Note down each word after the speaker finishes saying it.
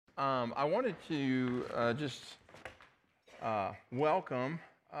I wanted to just welcome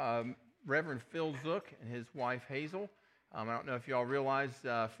Reverend Phil Zook and his wife Hazel. I don't know if y'all realize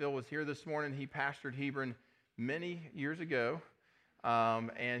Phil was here this morning. He pastored Hebron many years ago,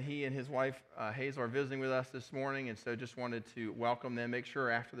 and he and his wife Hazel are visiting with us this morning, and so just wanted to welcome them. Make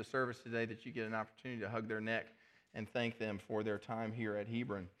sure after the service today that you get an opportunity to hug their neck and thank them for their time here at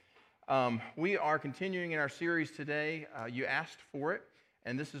Hebron. We are continuing in our series today. You asked for it,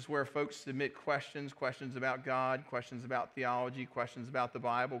 and this is where folks submit questions about God, questions about theology, questions about the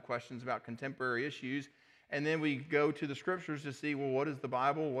Bible, questions about contemporary issues, and then we go to the Scriptures to see, well, what is the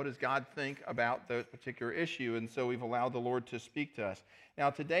Bible? What does God think about the particular issue? And so we've allowed the Lord to speak to us.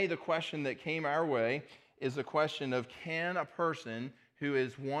 Now, today, the question that came our way is the question of, can a person who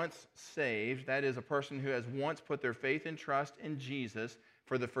is once saved, that is, a person who has once put their faith and trust in Jesus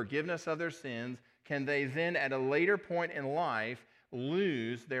for the forgiveness of their sins, can they then at a later point in life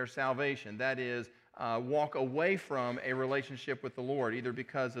lose their salvation? That is, walk away from a relationship with the Lord, either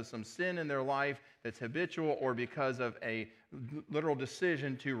because of some sin in their life that's habitual or because of a literal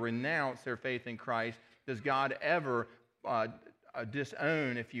decision to renounce their faith in Christ. Does God ever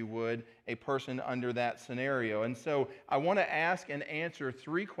disown, if you would, a person under that scenario? And so I want to ask and answer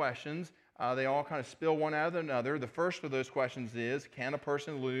three questions. They all kind of spill one out of another. The first of those questions is, can a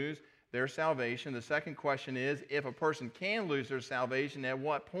person lose their salvation? The second question is, if a person can lose their salvation, at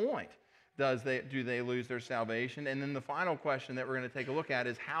what point do they lose their salvation? And then the final question that we're going to take a look at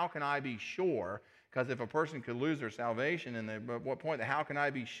is, how can I be sure? Because if a person could lose their salvation, and at what point, how can I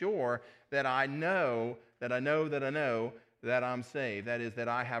be sure that I know that I'm saved? That is, that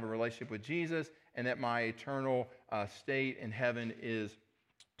I have a relationship with Jesus and that my eternal state in heaven is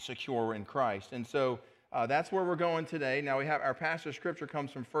secure in Christ. And so that's where we're going today. Now we have our passage of Scripture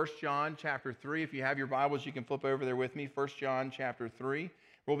comes from 1 John chapter 3. If you have your Bibles, you can flip over there with me. 1 John chapter 3.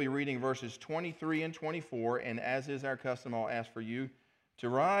 We'll be reading verses 23 and 24. And as is our custom, I'll ask for you to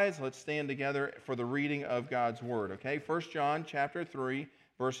rise. Let's stand together for the reading of God's Word. Okay, 1 John chapter 3,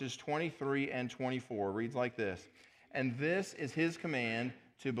 verses 23 and 24 reads like this. And this is His command,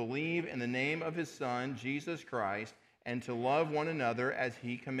 to believe in the name of His Son, Jesus Christ, and to love one another as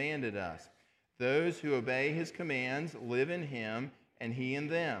He commanded us. Those who obey His commands live in Him, and He in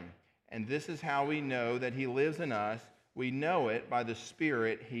them. And this is how we know that He lives in us. We know it by the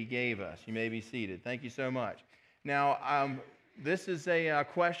Spirit He gave us. You may be seated. Thank you so much. Now, this is a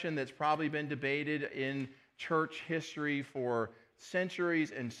question that's probably been debated in church history for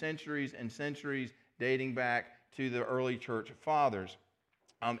centuries and centuries and centuries, dating back to the early church fathers.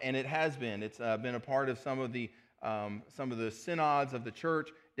 And it has been. It's been a part of some of the synods of the church,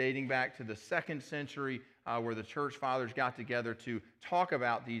 dating back to the 2nd century, where the church fathers got together to talk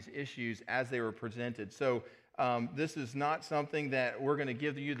about these issues as they were presented. So this is not something that we're going to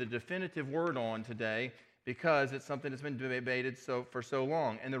give you the definitive word on today, because it's something that's been debated for so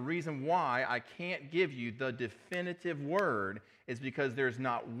long. And the reason why I can't give you the definitive word is because there's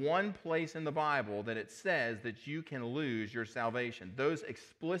not one place in the Bible that it says that you can lose your salvation. Those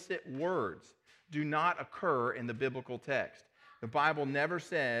explicit words do not occur in the biblical text. The Bible never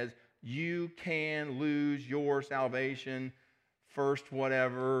says you can lose your salvation, first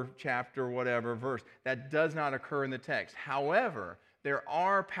whatever, chapter whatever, verse. That does not occur in the text. However, there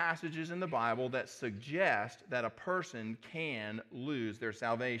are passages in the Bible that suggest that a person can lose their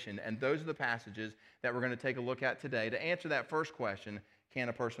salvation. And those are the passages that we're going to take a look at today to answer that first question, can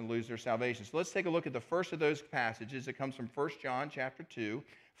a person lose their salvation? So let's take a look at the first of those passages. It comes from 1 John chapter 2.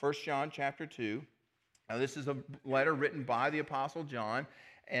 1 John chapter 2. Now, this is a letter written by the Apostle John,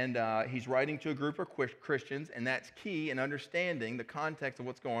 and he's writing to a group of Christians, and that's key in understanding the context of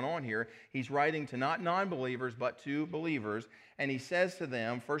what's going on here. He's writing to not non-believers, but to believers, and he says to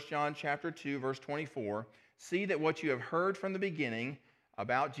them, 1 John chapter 2, verse 24, see that what you have heard from the beginning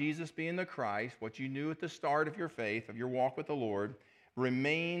about Jesus being the Christ, what you knew at the start of your faith, of your walk with the Lord,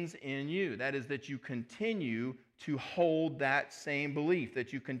 remains in you. That is, that you continue to hold that same belief,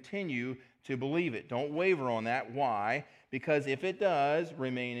 that you continue to believe it. Don't waver on that. Why? Because if it does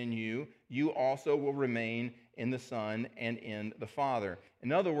remain in you, you also will remain in the Son and in the Father.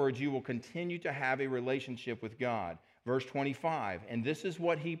 In other words, you will continue to have a relationship with God. Verse 25, and this is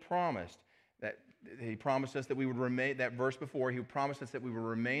what He promised. That He promised us that we would remain, that verse before, He promised us that we would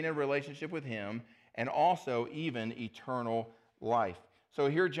remain in a relationship with Him, and also even eternal life. So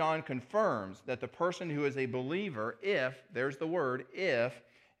here John confirms that the person who is a believer, if, there's the word, if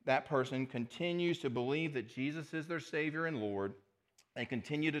that person continues to believe that Jesus is their Savior and Lord, they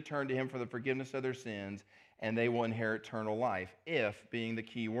continue to turn to Him for the forgiveness of their sins, and they will inherit eternal life, if being the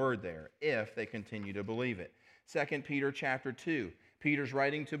key word there, if they continue to believe it. 2 Peter chapter 2. Peter's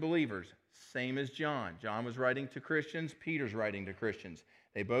writing to believers, same as John. John was writing to Christians, Peter's writing to Christians.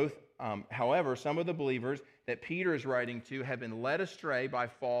 They both, however, some of the believers that Peter is writing to have been led astray by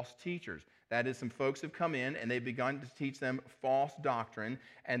false teachers. That is, some folks have come in and they've begun to teach them false doctrine,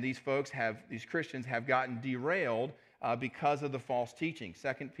 and these Christians have gotten derailed because of the false teaching.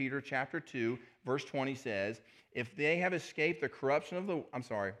 2 Peter chapter 2, verse 20 says, if they have escaped the corruption of the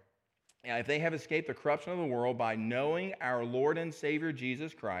world by knowing our Lord and Savior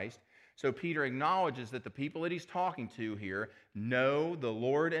Jesus Christ. So Peter acknowledges that the people that he's talking to here know the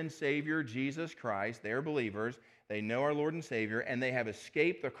Lord and Savior Jesus Christ. They're believers. They know our Lord and Savior, and they have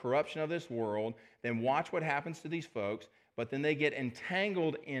escaped the corruption of this world. Then watch what happens to these folks. But then they get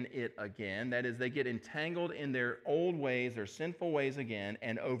entangled in it again. That is, they get entangled in their old ways, their sinful ways again,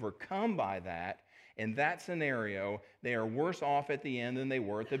 and overcome by that. In that scenario, they are worse off at the end than they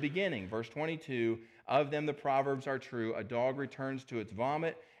were at the beginning. Verse 22, of them the proverbs are true. A dog returns to its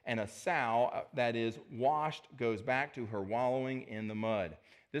vomit, and a sow that is washed goes back to her wallowing in the mud.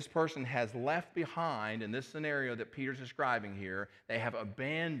 This person has left behind, in this scenario that Peter's describing here, they have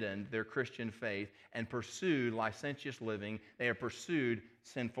abandoned their Christian faith and pursued licentious living. They have pursued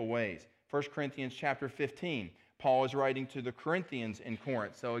sinful ways. 1 Corinthians chapter 15, Paul is writing to the Corinthians in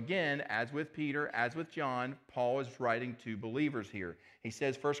Corinth. So again, as with Peter, as with John, Paul is writing to believers here. He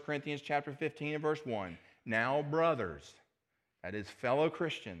says, 1 Corinthians chapter 15 and verse 1, now brothers, that is fellow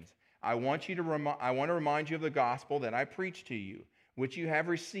Christians, I want to remind you of the gospel that I preached to you, which you have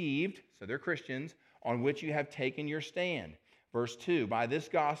received, so they're Christians, on which you have taken your stand. Verse 2, by this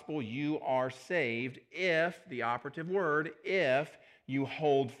gospel you are saved if, the operative word, if you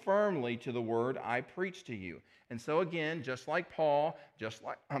hold firmly to the word I preached to you. And so again, just like Paul, just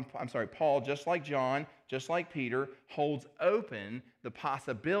like John, just like Peter, holds open the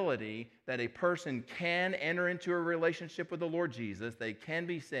possibility that a person can enter into a relationship with the Lord Jesus. They can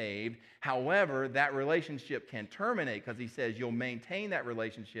be saved. However, that relationship can terminate, because he says you'll maintain that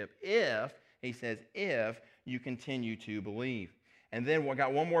relationship if you continue to believe. And then we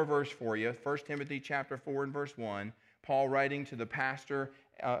got one more verse for you, 1 Timothy chapter 4 and verse 1. Paul writing to the pastor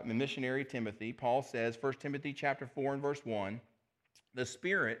and missionary Timothy, Paul says, 1 Timothy chapter 4 and verse 1, the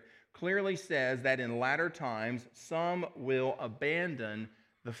Spirit clearly says that in latter times some will abandon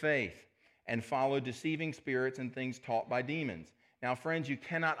the faith and follow deceiving spirits and things taught by demons. Now, friends, you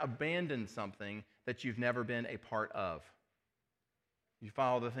cannot abandon something that you've never been a part of. You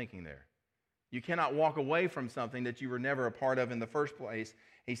follow the thinking there. You cannot walk away from something that you were never a part of in the first place.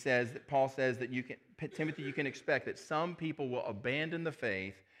 Paul says that Timothy, you can expect that some people will abandon the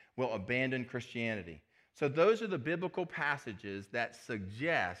faith, will abandon Christianity. So those are the biblical passages that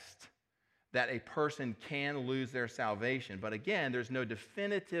suggest that a person can lose their salvation. But again, there's no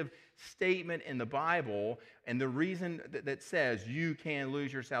definitive statement in the Bible and the reason that says you can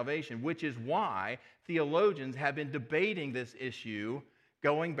lose your salvation, which is why theologians have been debating this issue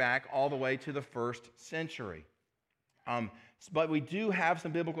going back all the way to the 1st century. But we do have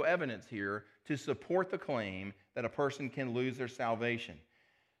some biblical evidence here to support the claim that a person can lose their salvation.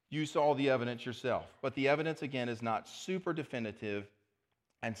 You saw the evidence yourself, but the evidence, again, is not super definitive,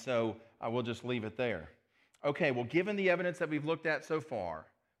 and so I will just leave it there. Okay, well, given the evidence that we've looked at so far,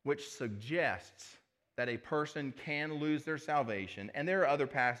 which suggests that a person can lose their salvation, and there are other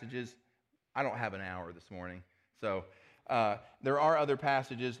passages. I don't have an hour this morning, so there are other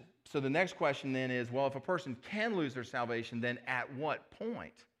passages. So the next question then is, well, if a person can lose their salvation, then at what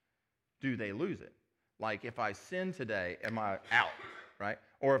point do they lose it? Like, if I sin today, am I out, right?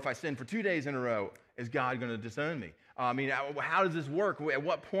 Or if I sin for 2 days in a row, is God going to disown me? How does this work? At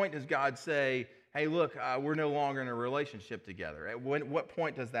what point does God say, hey, look, we're no longer in a relationship together? At what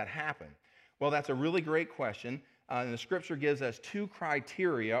point does that happen? Well, that's a really great question. And the Scripture gives us 2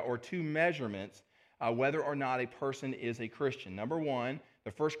 criteria or 2 measurements whether or not a person is a Christian. Number 1,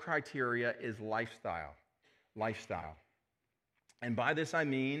 the first criteria is lifestyle. Lifestyle. And by this I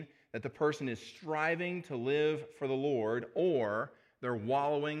mean that the person is striving to live for the Lord, or they're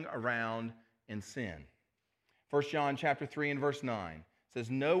wallowing around in sin. 1 John chapter 3 and verse 9 says,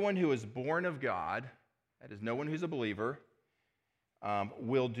 no one who is born of God, that is, no one who's a believer,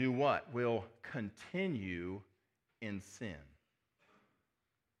 will do what? Will continue in sin.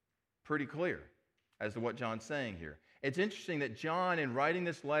 Pretty clear as to what John's saying here. It's interesting that John, in writing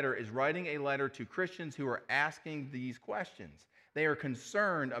this letter, is writing a letter to Christians who are asking these questions. They are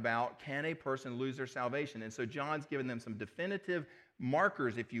concerned about, can a person lose their salvation? And so John's given them some definitive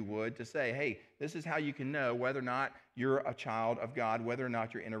markers, if you would, to say, hey, this is how you can know whether or not you're a child of God, whether or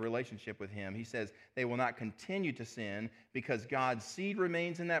not you're in a relationship with Him. He says they will not continue to sin because God's seed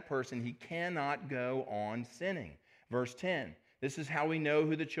remains in that person. He cannot go on sinning. Verse 10, This is how we know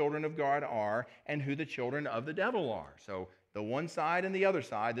who the children of God are and who the children of the devil are. So the one side and the other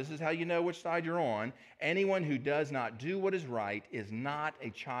side, this is how you know which side you're on. Anyone who does not do what is right is not a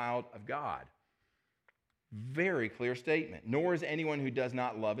child of God. Very clear statement. Nor is anyone who does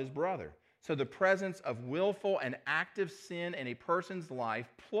not love his brother. So the presence of willful and active sin in a person's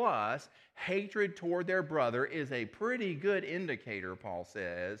life plus hatred toward their brother is a pretty good indicator, Paul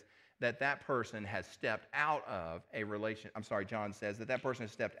says, that that person has stepped out of a John says that person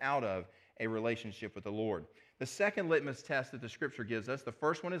has stepped out of a relationship with the Lord. The second litmus test that the Scripture gives us, the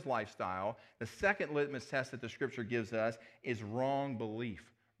first one is lifestyle. The second litmus test that the Scripture gives us is wrong belief.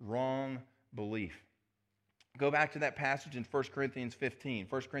 Wrong belief. Go back to that passage in 1 Corinthians 15.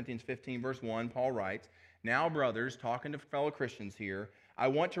 1 Corinthians 15, verse 1, Paul writes, "Now, brothers," talking to fellow Christians here, "I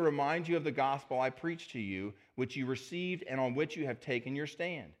want to remind you of the gospel I preached to you, which you received and on which you have taken your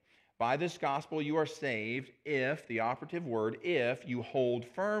stand. By this gospel you are saved if," the operative word, "if you hold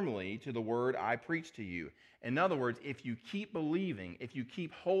firmly to the word I preached to you." In other words, if you keep believing, if you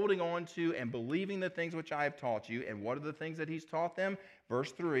keep holding on to and believing the things which I have taught you, and what are the things that he's taught them?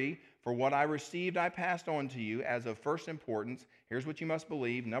 Verse 3, "For what I received I passed on to you as of first importance." Here's what you must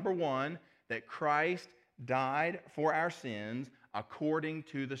believe. Number one, that Christ died for our sins according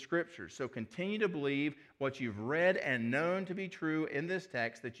to the Scriptures. So continue to believe what you've read and known to be true in this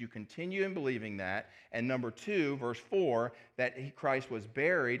text, that you continue in believing that. And number two, verse 4, that Christ was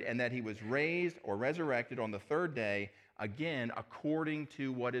buried and that he was raised or resurrected on the third day, again, according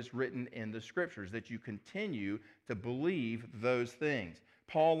to what is written in the Scriptures, that you continue to believe those things.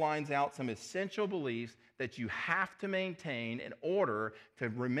 Paul lines out some essential beliefs that you have to maintain in order to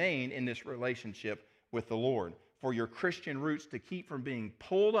remain in this relationship with the Lord. For your Christian roots to keep from being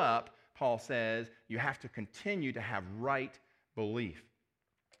pulled up, Paul says, you have to continue to have right belief.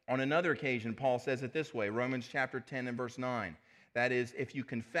 On another occasion, Paul says it this way, Romans chapter 10 and verse 9. That is, if you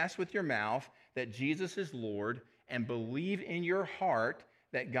confess with your mouth that Jesus is Lord and believe in your heart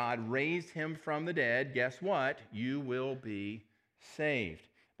that God raised him from the dead, guess what? You will be saved.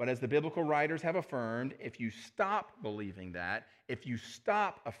 But as the biblical writers have affirmed, if you stop believing that, if you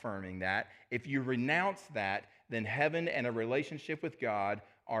stop affirming that, if you renounce that, then heaven and a relationship with God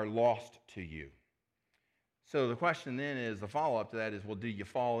are lost to you. So the question then is, the follow-up to that is, well, do you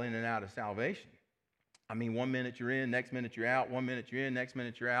fall in and out of salvation? I mean, 1 minute you're in, next minute you're out, 1 minute you're in, next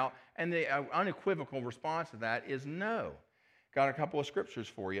minute you're out. And the unequivocal response to that is no. Got a couple of scriptures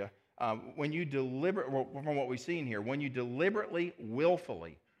for you. From what we've seen here, when you deliberately,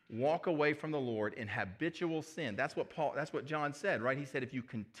 willfully walk away from the Lord in habitual sin, that's what John said, right? He said, if you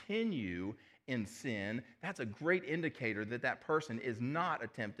continue in sin, that's a great indicator that that person is not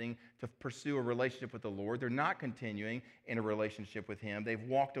attempting to pursue a relationship with the Lord. They're not continuing in a relationship with him. They've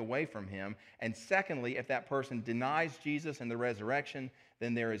walked away from him. And secondly, if that person denies Jesus and the resurrection,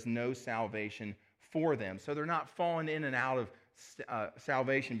 then there is no salvation for them. So they're not falling in and out of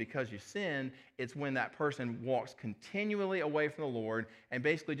salvation because you sin. It's when that person walks continually away from the Lord and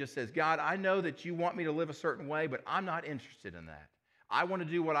basically just says, God, I know that you want me to live a certain way, but I'm not interested in that. I want to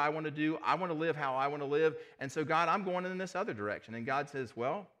do what I want to do. I want to live how I want to live. And so, God, I'm going in this other direction. And God says,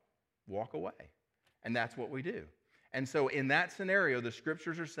 well, walk away. And that's what we do. And so in that scenario, the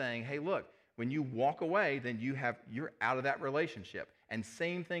scriptures are saying, hey, look, when you walk away, then you're out of that relationship. And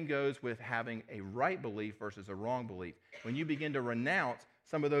same thing goes with having a right belief versus a wrong belief. When you begin to renounce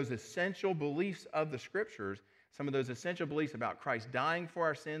some of those essential beliefs of the scriptures, some of those essential beliefs about Christ dying for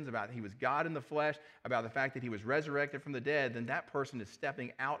our sins, about he was God in the flesh, about the fact that he was resurrected from the dead, then that person is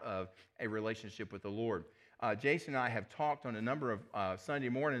stepping out of a relationship with the Lord. Jason and I have talked on a number of Sunday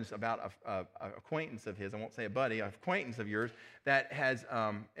mornings about an acquaintance of his, I won't say a buddy, an acquaintance of yours that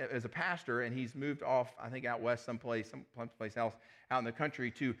is a pastor, and he's moved off, I think, out west someplace else out in the country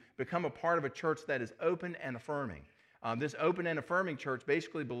to become a part of a church that is open and affirming. This open and affirming church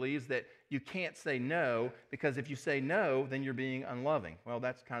basically believes that you can't say no, because if you say no, then you're being unloving. Well,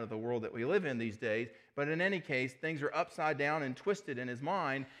 that's kind of the world that we live in these days. But in any case, things are upside down and twisted in his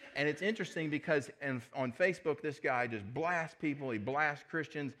mind. And it's interesting because on Facebook, this guy just blasts people. He blasts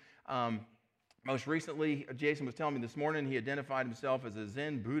Christians. Most recently, Jason was telling me this morning, he identified himself as a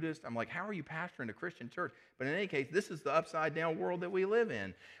Zen Buddhist. I'm like, how are you pastoring a Christian church? But in any case, this is the upside down world that we live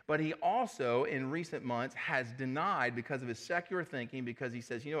in. But he also, in recent months, has denied because of his secular thinking, because he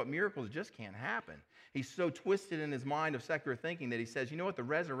says, you know what, miracles just can't happen. He's so twisted in his mind of secular thinking that he says, you know what, the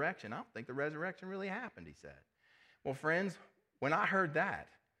resurrection, I don't think the resurrection really happened, he said. Well, friends, when I heard that,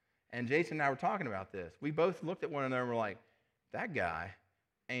 and Jason and I were talking about this, we both looked at one another and were like, that guy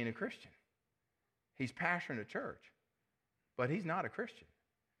ain't a Christian. He's pastoring a church, but he's not a Christian.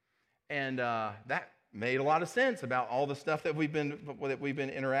 And that made a lot of sense about all the stuff that we've been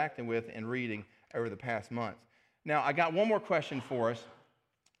interacting with and reading over the past months. Now, I got one more question for us.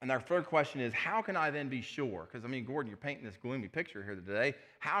 And our third question is, how can I then be sure? Because, Gordon, you're painting this gloomy picture here today.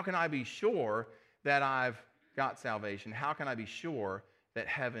 How can I be sure that I've got salvation? How can I be sure that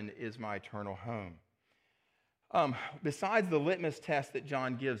heaven is my eternal home? Besides the litmus test that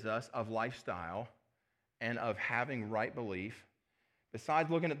John gives us of lifestyle and of having right belief, besides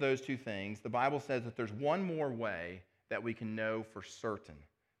looking at those two things, the Bible says that there's one more way that we can know for certain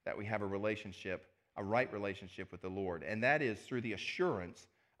that we have a relationship, a right relationship with the Lord, and that is through the assurance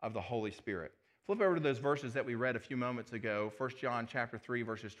of the Holy Spirit. Flip over to those verses that we read a few moments ago, 1 John chapter 3,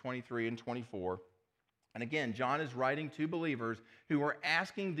 verses 23 and 24. And again, John is writing to believers who are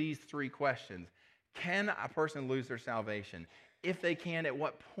asking these three questions. Can a person lose their salvation? If they can, at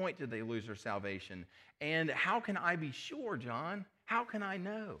what point did they lose their salvation? And how can I be sure, John? How can I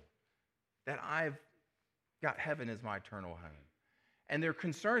know that I've got heaven as my eternal home? And they're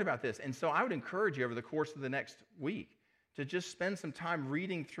concerned about this. And so I would encourage you over the course of the next week to just spend some time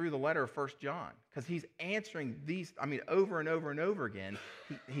reading through the letter of 1 John, because he's answering these, over and over and over again,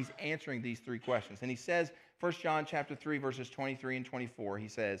 he's answering these three questions. And he says, 1 John chapter 3, verses 23 and 24, he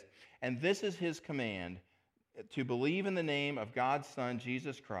says, "And this is his command, to believe in the name of God's Son,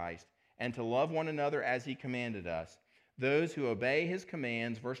 Jesus Christ, and to love one another as he commanded us. Those who obey his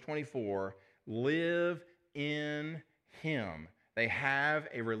commands," verse 24, "live in him." They have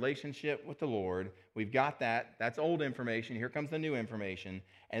a relationship with the Lord. We've got that. That's old information. Here comes the new information.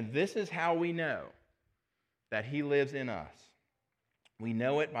 And this is how we know that he lives in us. We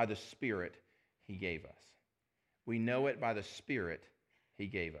know it by the Spirit he gave us. We know it by the Spirit he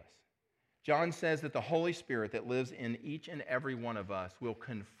gave us. John says that the Holy Spirit that lives in each and every one of us will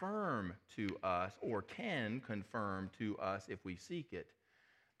confirm to us, or can confirm to us if we seek it,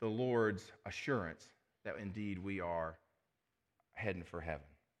 the Lord's assurance that indeed we are heading for heaven.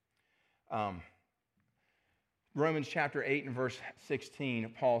 Romans chapter 8 and verse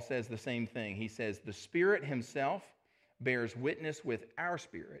 16, Paul says the same thing. He says, "The Spirit himself bears witness with our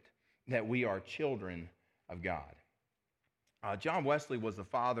spirit that we are children of God." John Wesley was the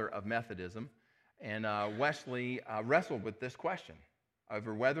father of Methodism, and Wesley wrestled with this question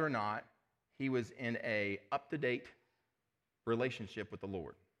over whether or not he was in a up-to-date relationship with the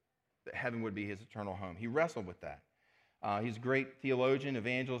Lord, that heaven would be his eternal home. He wrestled with that. He's a great theologian,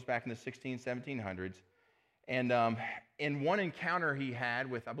 evangelist back in the 1700s. And in one encounter he had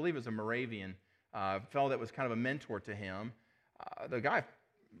with, I believe it was a Moravian fellow that was kind of a mentor to him,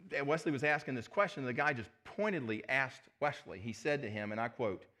 Wesley was asking this question, and the guy just pointedly asked Wesley. He said to him, and I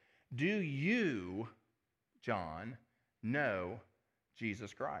quote, "Do you, John, know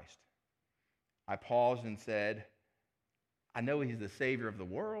Jesus Christ?" I paused and said, "I know he's the Savior of the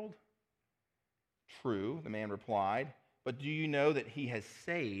world." "True," the man replied, "but do you know that he has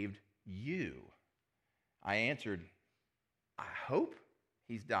saved you?" I answered, "I hope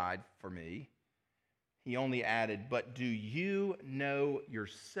he's died for me." He only added, "But do you know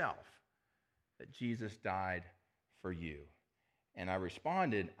yourself that Jesus died for you?" And I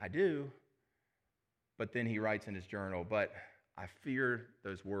responded, "I do." But then he writes in his journal, "But I feared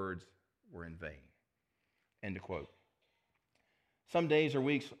those words were in vain." End of quote. Some days or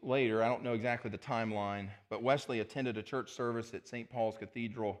weeks later, I don't know exactly the timeline, but Wesley attended a church service at St. Paul's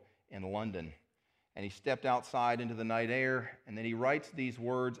Cathedral in London. And he stepped outside into the night air, and then he writes these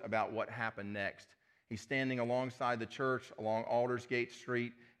words about what happened next. He's standing alongside the church along Aldersgate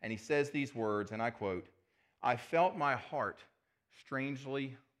Street, and he says these words, and I quote, "I felt my heart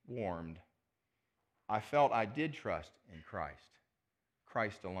strangely warmed. I felt I did trust in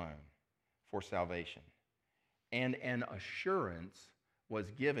Christ alone, for salvation. And an assurance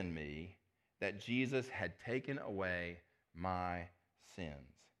was given me that Jesus had taken away my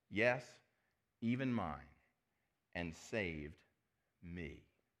sins. Yes, even mine, and saved me."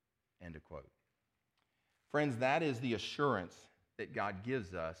 End of quote. Friends, that is the assurance that God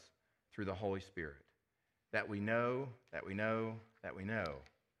gives us through the Holy Spirit. That we know, that we know, that we know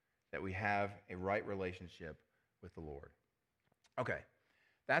that we have a right relationship with the Lord. Okay,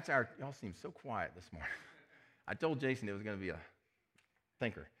 y'all seem so quiet this morning. I told Jason it was going to be a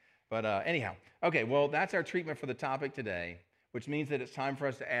thinker. But anyhow, okay, well, that's our treatment for the topic today, which means that it's time for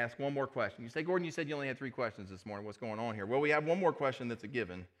us to ask one more question. You say, "Gordon, you said you only had 3 questions this morning. What's going on here?" Well, we have one more question that's a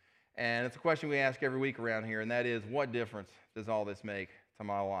given, and it's a question we ask every week around here, and that is, what difference does all this make to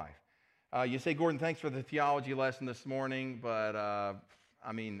my life? You say, "Gordon, thanks for the theology lesson this morning, but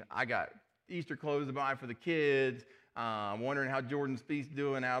I got Easter clothes to buy for the kids. I'm wondering how Jordan Spieth's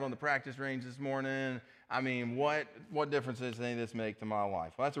doing out on the practice range this morning. I mean, what difference does any of this make to my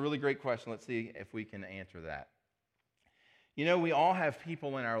life? Well, that's a really great question. Let's see if we can answer that. You know, we all have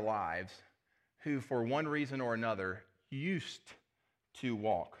people in our lives who, for one reason or another, used to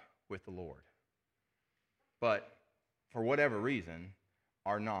walk with the Lord, but for whatever reason,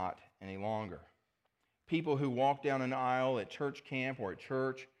 are not any longer. People who walk down an aisle at church camp or at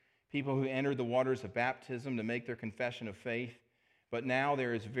church, people who entered the waters of baptism to make their confession of faith, but now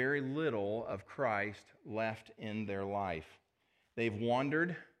there is very little of Christ left in their life. They've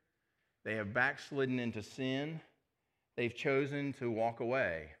wandered, they have backslidden into sin, they've chosen to walk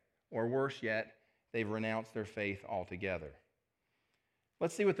away, or worse yet, they've renounced their faith altogether.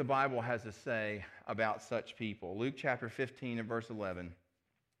 Let's see what the Bible has to say about such people. Luke chapter 15 and verse 11,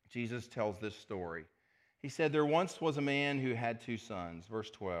 Jesus tells this story. He said, "There once was a man who had 2 sons." Verse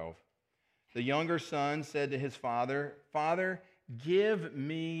 12. The younger son said to his father, "Father, give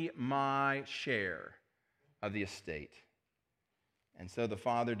me my share of the estate." And so the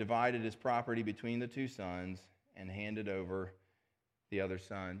father divided his property between the 2 sons and handed over the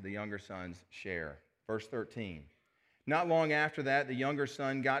younger son's share. Verse 13. Not long after that, the younger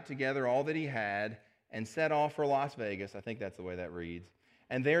son got together all that he had and set off for Las Vegas. I think that's the way that reads.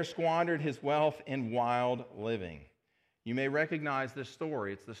 And there squandered his wealth in wild living. You may recognize this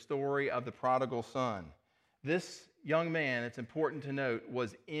story. It's the story of the prodigal son. This young man, it's important to note,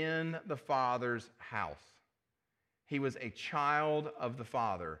 was in the father's house. He was a child of the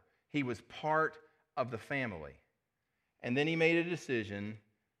father. He was part of the family. And then he made a decision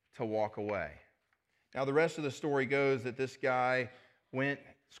to walk away. Now, the rest of the story goes that this guy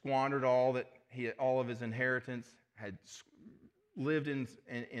squandered all of his inheritance, had lived in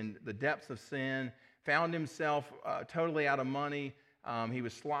the depths of sin, found himself totally out of money. He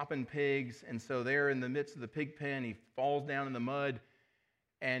was slopping pigs, and so there in the midst of the pig pen, he falls down in the mud,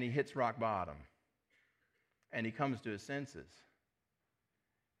 and he hits rock bottom. And he comes to his senses.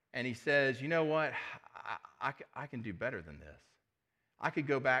 And he says, you know what? I can do better than this. I could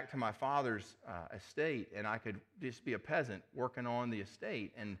go back to my father's estate, and I could just be a peasant working on the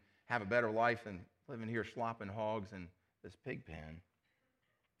estate and have a better life than living here slopping hogs in this pig pen.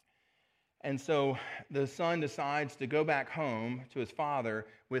 And so the son decides to go back home to his father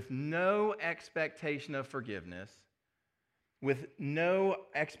with no expectation of forgiveness, with no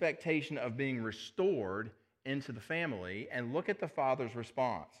expectation of being restored into the family. And look at the father's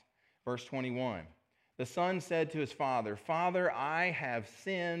response. Verse 21. The son said to his father, "Father, I have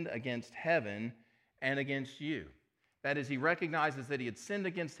sinned against heaven and against you." That is, he recognizes that he had sinned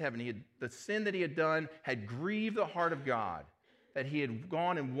against heaven. The sin that he had done had grieved the heart of God, that he had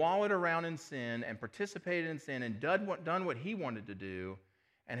gone and wallowed around in sin and participated in sin and done what he wanted to do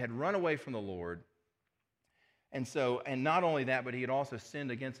and had run away from the Lord. And not only that, but he had also sinned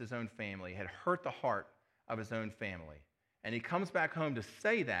against his own family, had hurt the heart of his own family. And he comes back home to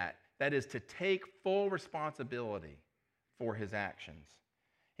say that is to take full responsibility for his actions.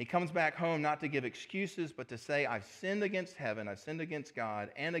 He comes back home not to give excuses, but to say, I've sinned against heaven, I've sinned against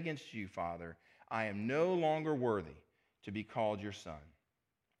God, and against you, Father. I am no longer worthy to be called your son.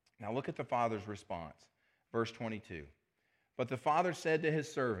 Now look at the father's response. Verse 22. But the father said to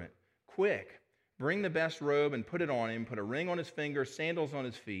his servant, "Quick, bring the best robe and put it on him, put a ring on his finger, sandals on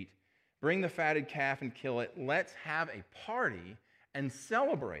his feet. Bring the fatted calf and kill it. Let's have a party and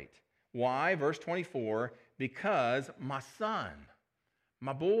celebrate." Why? Verse 24, because my son,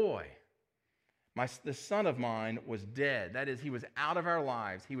 my boy, the son of mine was dead. That is, he was out of our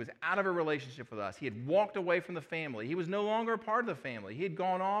lives. He was out of a relationship with us. He had walked away from the family. He was no longer a part of the family. He had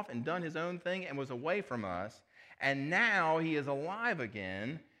gone off and done his own thing and was away from us. And now he is alive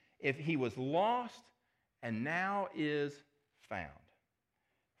again. If he was lost and now is found.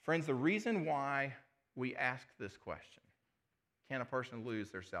 Friends, the reason why we ask this question, can a person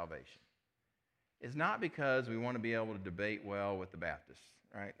lose their salvation, is not because we want to be able to debate well with the Baptists,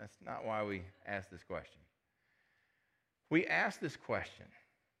 right? That's not why we ask this question. We ask this question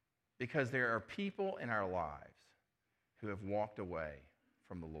because there are people in our lives who have walked away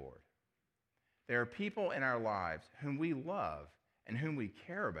from the Lord. There are people in our lives whom we love and whom we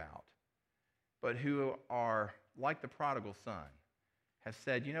care about, but who are, like the prodigal son, have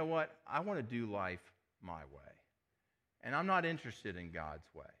said, you know what, I want to do life my way, and I'm not interested in God's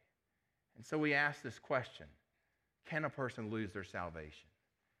way. And so we ask this question, can a person lose their salvation?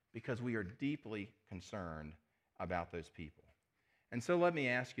 Because we are deeply concerned about those people. And so let me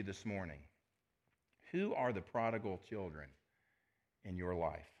ask you this morning, who are the prodigal children in your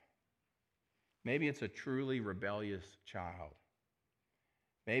life? Maybe it's a truly rebellious child.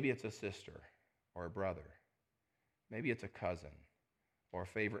 Maybe it's a sister or a brother. Maybe it's a cousin or a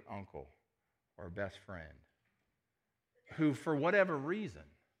favorite uncle or a best friend who, for whatever reason,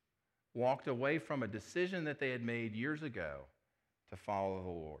 walked away from a decision that they had made years ago to follow the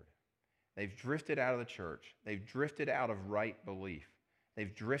Lord. They've drifted out of the church. They've drifted out of right belief.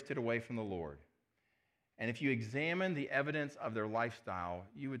 They've drifted away from the Lord. And if you examine the evidence of their lifestyle,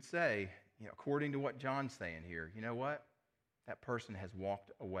 you would say, according to what John's saying here, you know what? That person has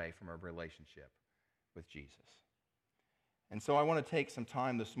walked away from a relationship with Jesus. And so I want to take some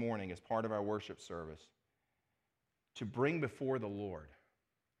time this morning as part of our worship service to bring before the Lord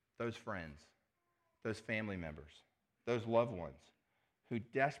those friends, those family members, those loved ones who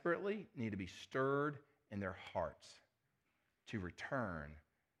desperately need to be stirred in their hearts to return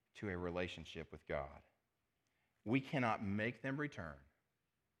to a relationship with God. We cannot make them return.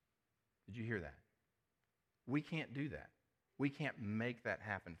 Did you hear that? We can't do that. We can't make that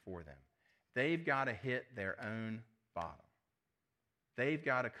happen for them. They've got to hit their own bottom. They've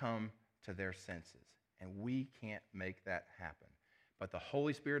got to come to their senses, and we can't make that happen. But the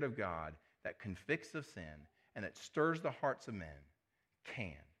Holy Spirit of God that convicts of sin and that stirs the hearts of men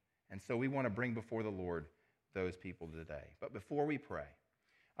can. And so we want to bring before the Lord those people today. But before we pray,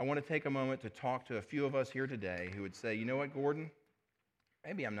 I want to take a moment to talk to a few of us here today who would say, you know what, Gordon?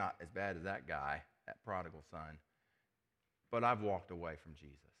 Maybe I'm not as bad as that guy, that prodigal son, but I've walked away from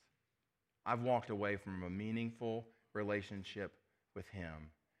Jesus. I've walked away from a meaningful relationship with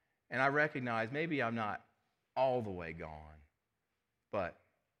him. And I recognize maybe I'm not all the way gone, but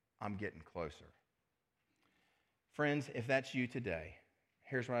I'm getting closer. Friends, if that's you today,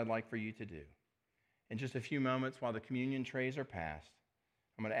 here's what I'd like for you to do. In just a few moments while the communion trays are passed,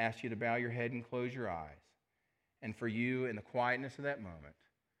 I'm going to ask you to bow your head and close your eyes. And for you, in the quietness of that moment,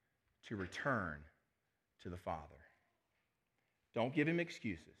 to return to the Father. Don't give him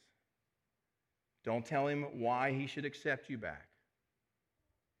excuses. Don't tell him why he should accept you back.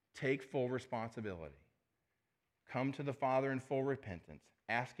 Take full responsibility. Come to the Father in full repentance,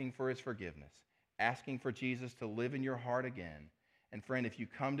 asking for his forgiveness, asking for Jesus to live in your heart again. And friend, if you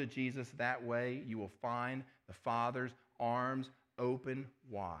come to Jesus that way, you will find the Father's arms open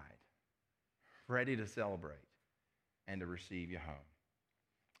wide, ready to celebrate and to receive you home.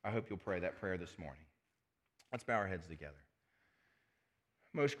 I hope you'll pray that prayer this morning. Let's bow our heads together.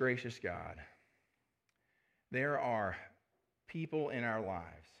 Most gracious God, there are people in our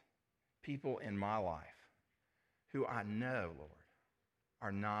lives, people in my life, who I know, Lord,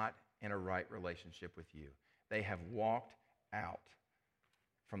 are not in a right relationship with you. They have walked out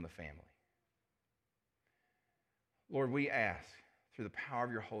from the family. Lord, we ask through the power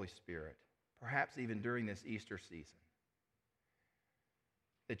of your Holy Spirit, perhaps even during this Easter season,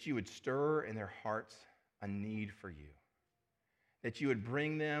 that you would stir in their hearts a need for you, that you would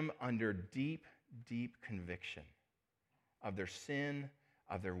bring them under deep, deep conviction of their sin,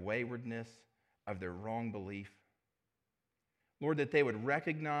 of their waywardness, of their wrong belief. Lord, that they would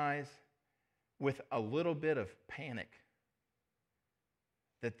recognize with a little bit of panic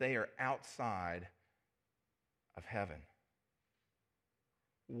that they are outside of heaven.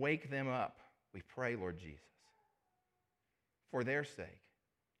 Wake them up, we pray, Lord Jesus. For their sake,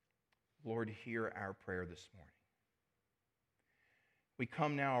 Lord, hear our prayer this morning. We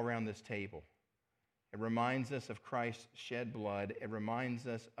come now around this table. It reminds us of Christ's shed blood. It reminds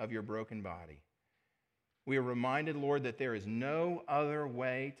us of your broken body. We are reminded, Lord, that there is no other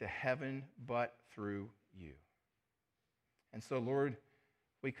way to heaven but through you. And so, Lord,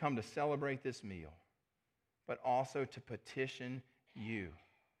 we come to celebrate this meal, but also to petition you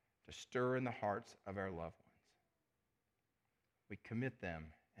to stir in the hearts of our loved ones. We commit them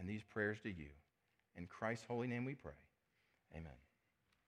and these prayers to you. In Christ's holy name we pray. Amen.